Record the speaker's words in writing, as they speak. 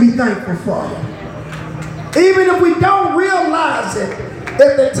thankful for. Even if we don't realize it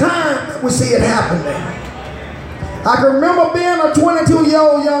at the time we see it happening. I can remember being a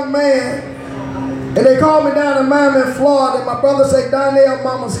 22-year-old young man, and they called me down in Miami, Florida, and my brother said, Donnell,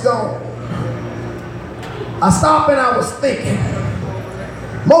 mama's gone. I stopped and I was thinking.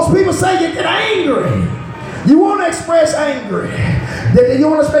 Most people say you get angry. You want to express anger. You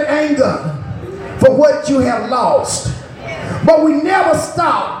want to express anger for what you have lost. But we never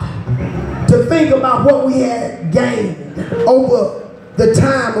stopped to think about what we had gained over the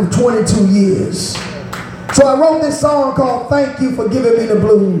time of 22 years. So I wrote this song called Thank You for Giving Me the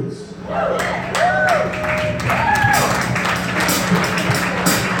Blues.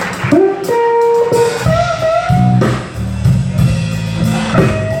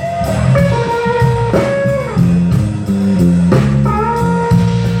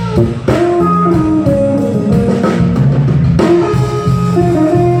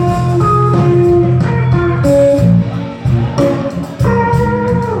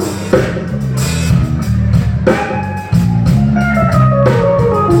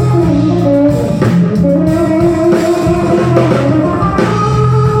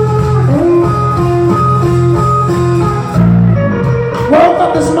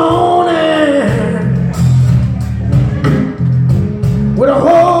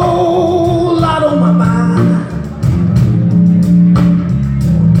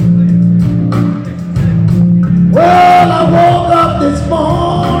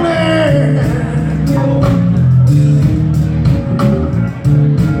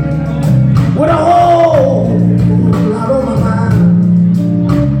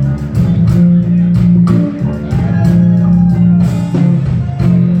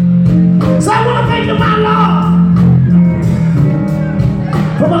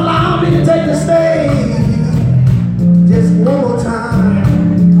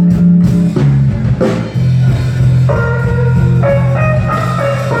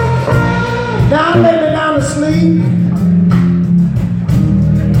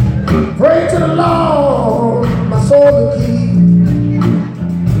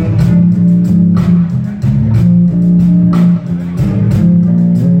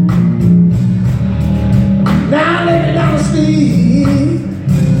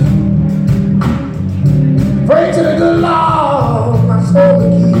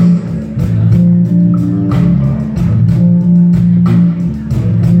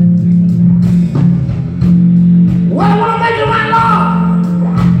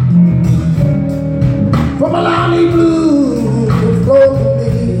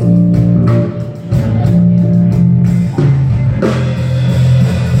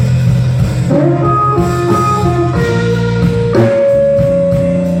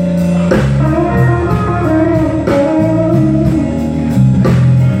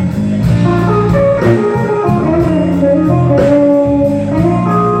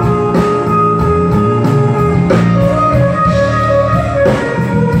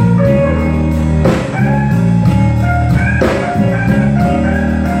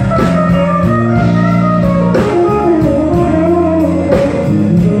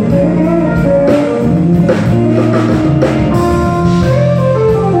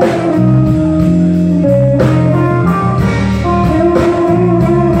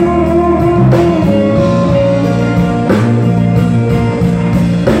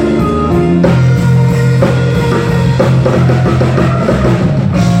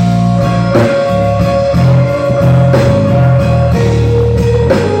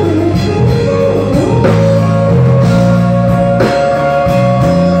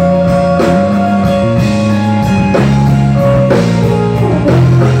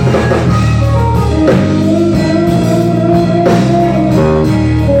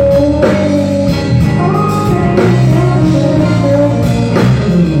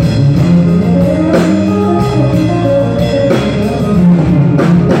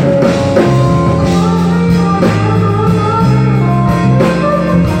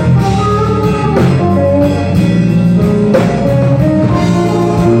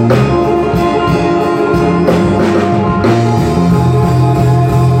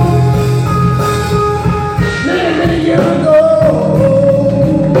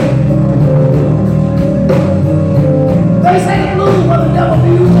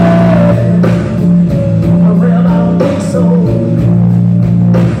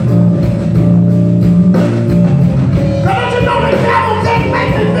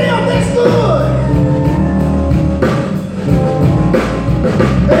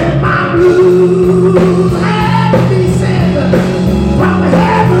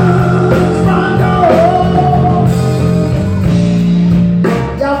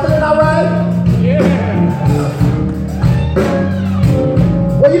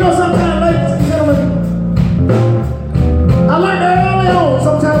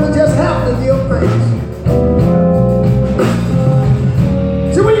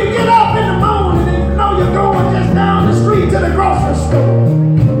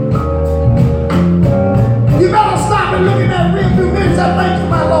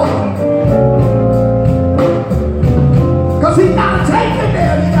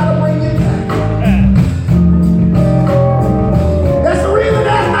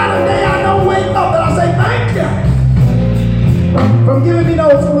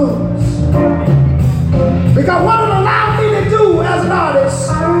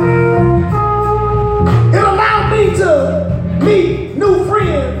 meet new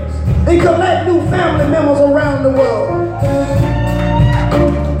friends and collect new family members around the world.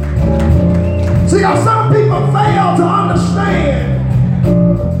 See how some people fail to understand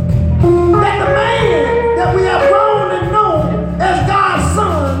that the man that we have grown and known as God's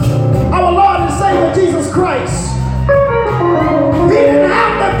Son, our Lord and Savior Jesus Christ, he didn't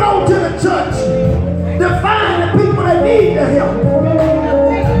have to go to the church to find the people that need the help.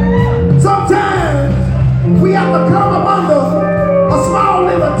 Sometimes we have to come up under a small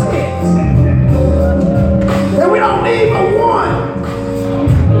little tent, and we don't need but one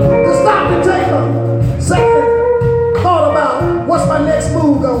to stop and take a second thought about what's my next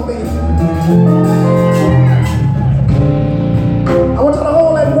move gonna be. I want you to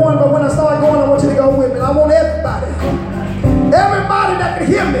hold that one, but when I start going, I want you to go with me. I want everybody that can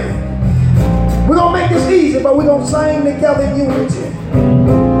hear me. We're gonna make this easy, but we're gonna sing together in unity.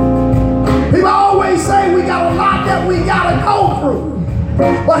 People always say we got a lot that we gotta go through,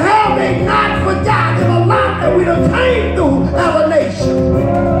 but have they not forgotten a lot that we done came through as a nation?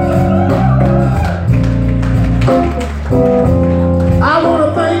 I want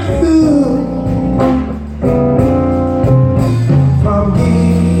to thank you from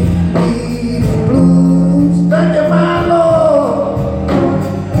these blues. Thank you, my Lord.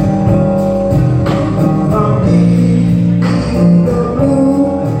 From these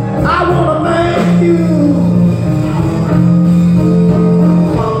blues. I want to thank you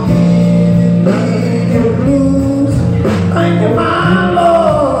from these blues. Thank you, my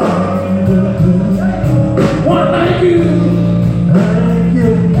Lord. Want to thank you.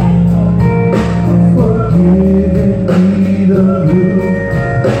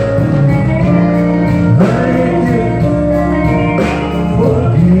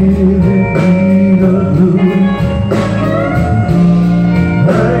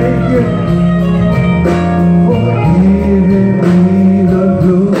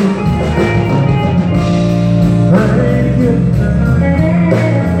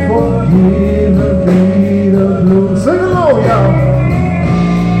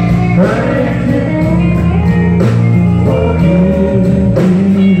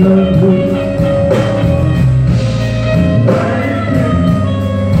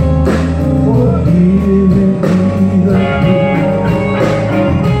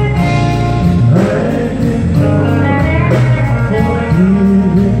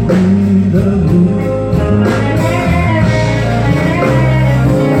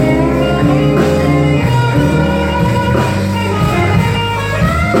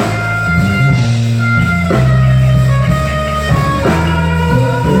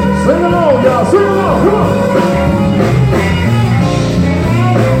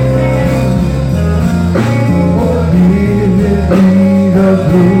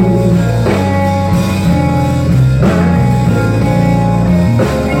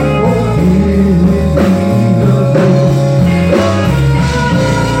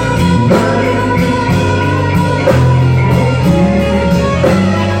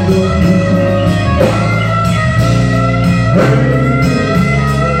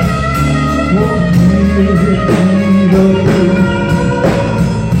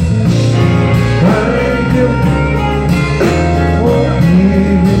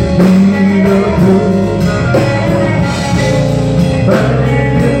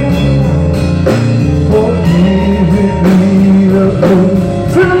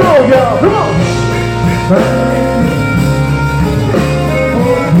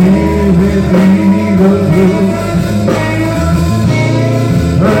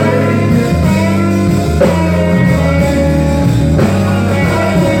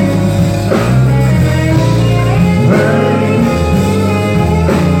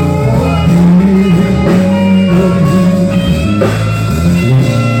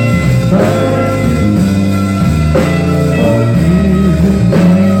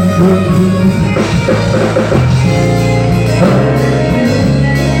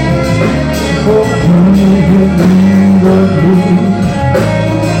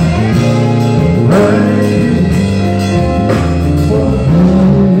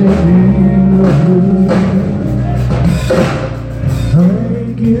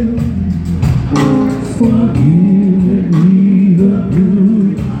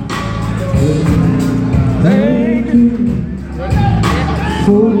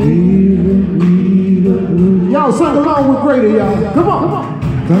 Y'all sing along with Grady, y'all. Come on.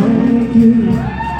 Thank you.